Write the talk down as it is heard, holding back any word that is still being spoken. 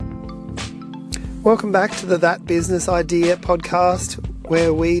Welcome back to the That Business Idea podcast,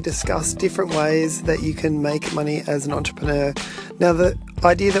 where we discuss different ways that you can make money as an entrepreneur. Now, the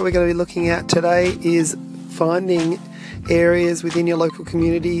idea that we're going to be looking at today is finding areas within your local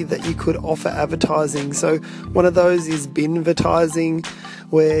community that you could offer advertising. So one of those is binvertising,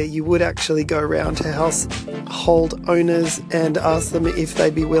 where you would actually go around to household owners and ask them if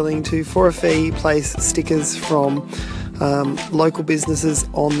they'd be willing to, for a fee, place stickers from local businesses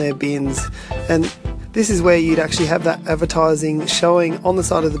on their bins. And this is where you'd actually have that advertising showing on the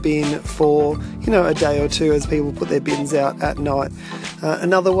side of the bin for, a day or two as people put their bins out at night.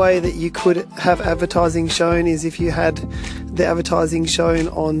 Another way that you could have advertising shown is if you had the advertising shown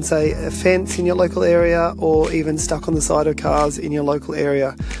on, say, a fence in your local area, or even stuck on the side of cars in your local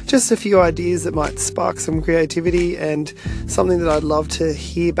area. Just a few ideas that might spark some creativity, and something that I'd love to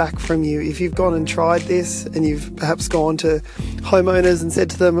hear back from you. If you've gone and tried this and you've perhaps gone to homeowners and said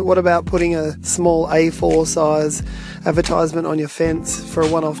to them, what about putting a small A4 size advertisement on your fence for a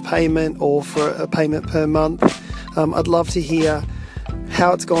one-off payment or for a payment per month? I'd love to hear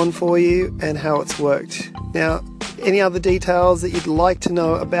how it's gone for you and how it's worked. Now, any other details that you'd like to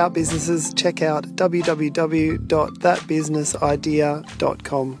know about businesses, check out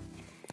www.thatbusinessidea.com.